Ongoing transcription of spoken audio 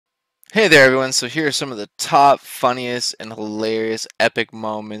Hey there everyone, so here are some of the top funniest and hilarious epic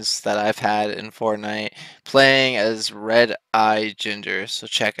moments that I've had in Fortnite playing as RedEyeGinger, so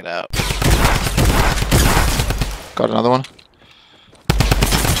check it out. Got another one.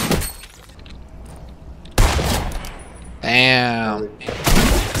 Damn.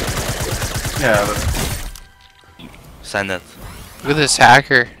 Yeah. Send it. Look at this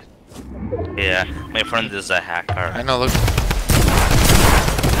hacker. Yeah, my friend is a hacker. I know, look.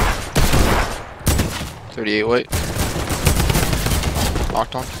 38 weight.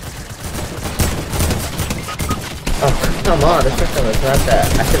 Knocked on. Oh, come on, this person was not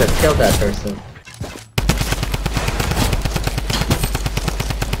that. I should have killed that person.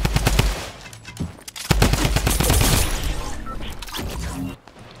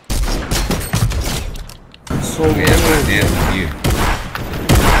 So you.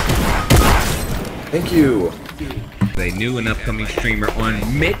 Thank you. A new and upcoming streamer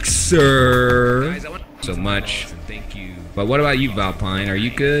on Mixer. So much. Thank you. But what about you, Valpine? Are you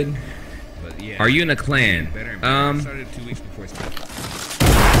good? Are you in a clan?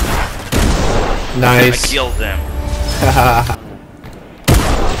 Nice. I killed them.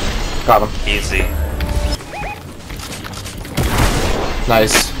 Got him. Easy.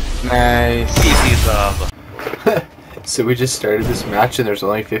 Nice. Nice. Easy job. So we just started this match and there's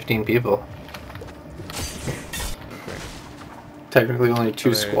only 15 people. Technically only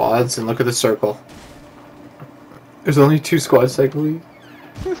 2 squads, and look at the circle. There's only 2 squads technically.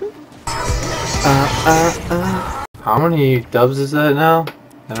 How many dubs is that now?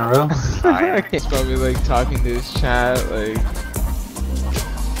 In a row? He's probably like talking to his chat, like.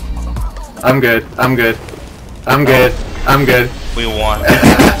 I'm good. I'm good. I'm good. I'm good. We won.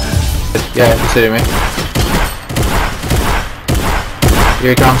 Yeah, he's hitting me.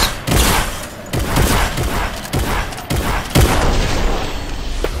 Here he comes.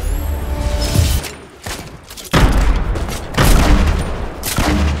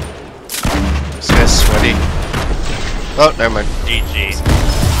 This guy's sweaty. Oh, never mind. GG.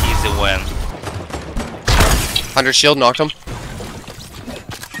 Easy win. 100 shield, knocked him.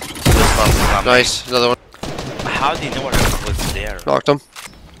 This one's not Nice, another one. How do you know what was there? Knocked him.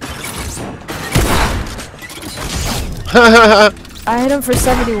 I hit him for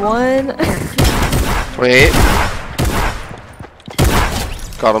 71. 28.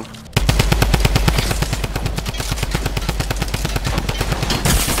 Got him.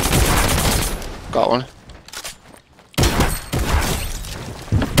 Got one.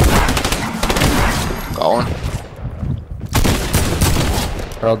 Got one.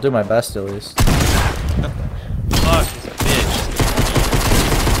 Or I'll do my best at least. Fuck, he's a bitch.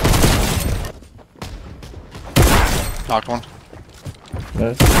 Knocked one.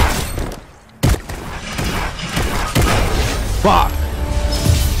 Yes. Fuck!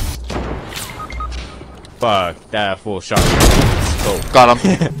 Fuck, that full shot. Oh. Got him.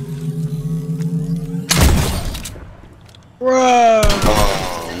 Bro!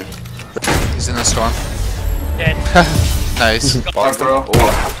 He's in the storm. Dead. Nice. Box throw.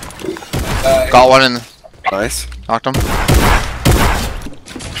 Got one in. Nice. Knocked him.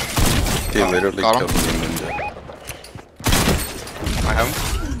 He literally Got him. killed me in the... I have him.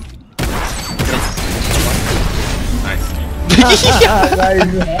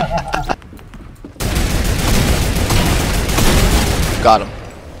 Got him.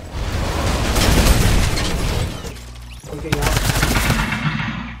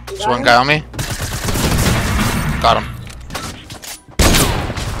 There's one guy on me. Got him.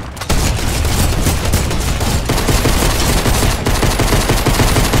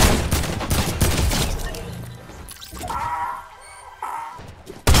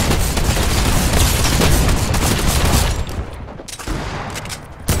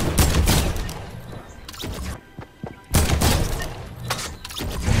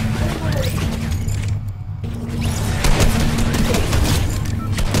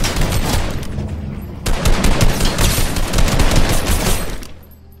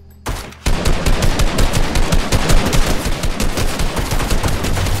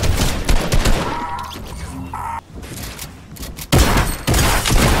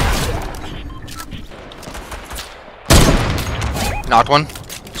 Knocked one.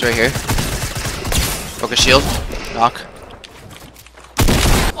 It's right here. Broke a shield. Knock.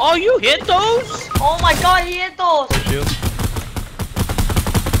 Oh, you hit those? Oh my god, he hit those!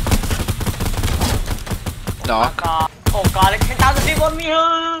 Knock. Oh god, it's 10,000 people on me!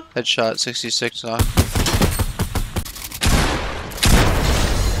 Headshot. 66 knock.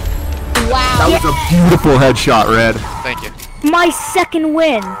 Wow. That was a beautiful headshot, Red. Thank you. My second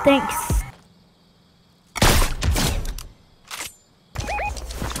win. Thanks.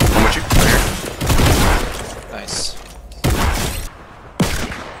 How much you?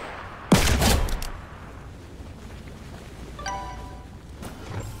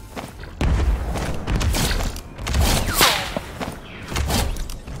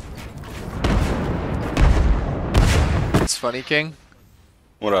 funny, King?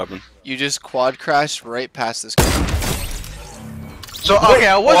 What happened? You just quad crashed right past this guy. So okay,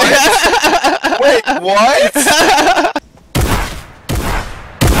 I was. Wait, what?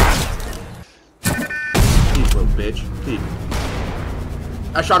 Peek, little bitch. Peek.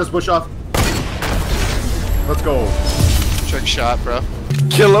 I shot his bush off. Let's go. Trick shot, bro.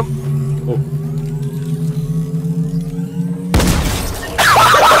 Kill him. Oh.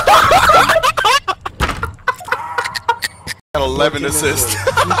 Got 11 assists.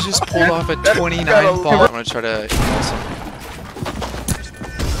 You just pulled off a 29 ball. I'm gonna try to impulse him.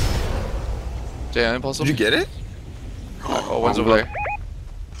 Jay, impulse him. Did you get it? Oh, one's over there.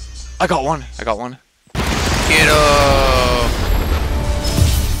 I got one. I got one. Get him.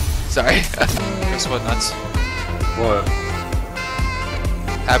 Sorry. Guess what, nuts? What?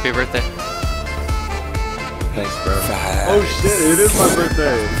 Happy birthday. Thanks, bro. Oh shit, it is my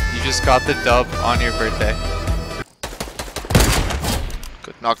birthday. You just got the dub on your birthday.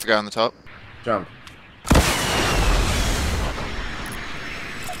 Good. Knock the guy on the top. Jump.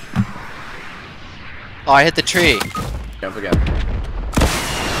 Oh, I hit the tree. Jump again.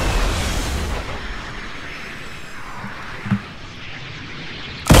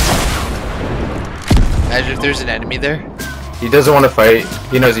 Imagine if there's an enemy there. He doesn't want to fight.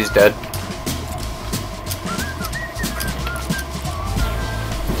 He knows he's dead.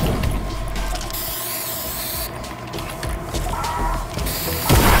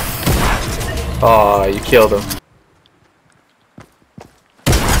 Oh, you killed him.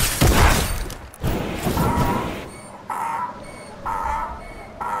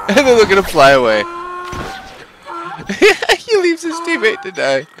 And then they're gonna fly away. He leaves his teammate to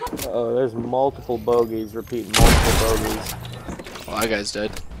die. Oh, there's multiple bogeys repeating multiple bogeys. Well, that guy's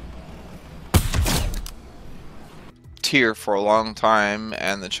dead. Tier for a long time,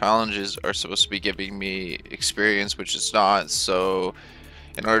 and the challenges are supposed to be giving me experience, which it's not. So,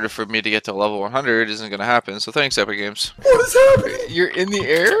 in order for me to get to level 100, it isn't gonna happen. So, thanks, Epic Games. What is happening? You're in the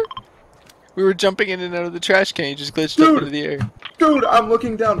air? We were jumping in and out of the trash can. You just glitched up into the air. Dude, I'm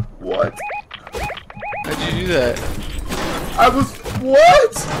looking down. What? How'd you do that? I was.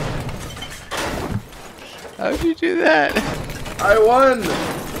 What? How'd you do that? I won.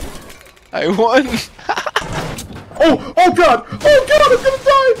 I won. Oh! Oh god! Oh god! I'm gonna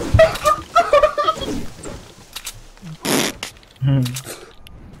die!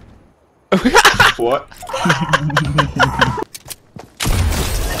 What?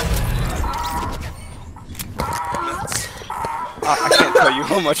 I can't tell you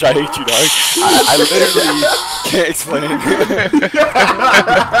how much I hate you, dog. I literally can't explain it.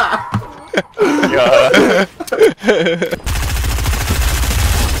 Yeah.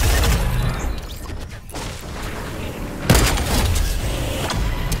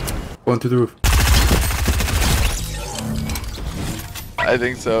 Going through the roof. I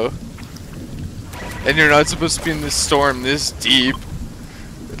think so. And you're not supposed to be in this storm this deep.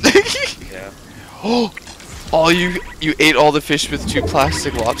 Yeah. Oh, you ate all the fish with 2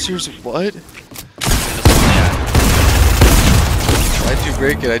 plastic lobsters? What? Why'd you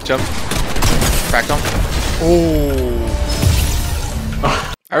break it? I jumped. Cracked him. Oh.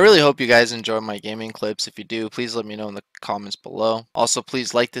 I really hope you guys enjoy my gaming clips. If you do, please let me know in the comments below. Also,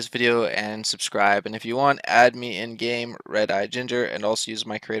 please like this video and subscribe. And if you want, add me in game, RedEyeGinger, and also use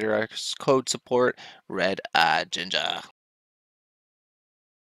my creator code support, RedEyeGinger.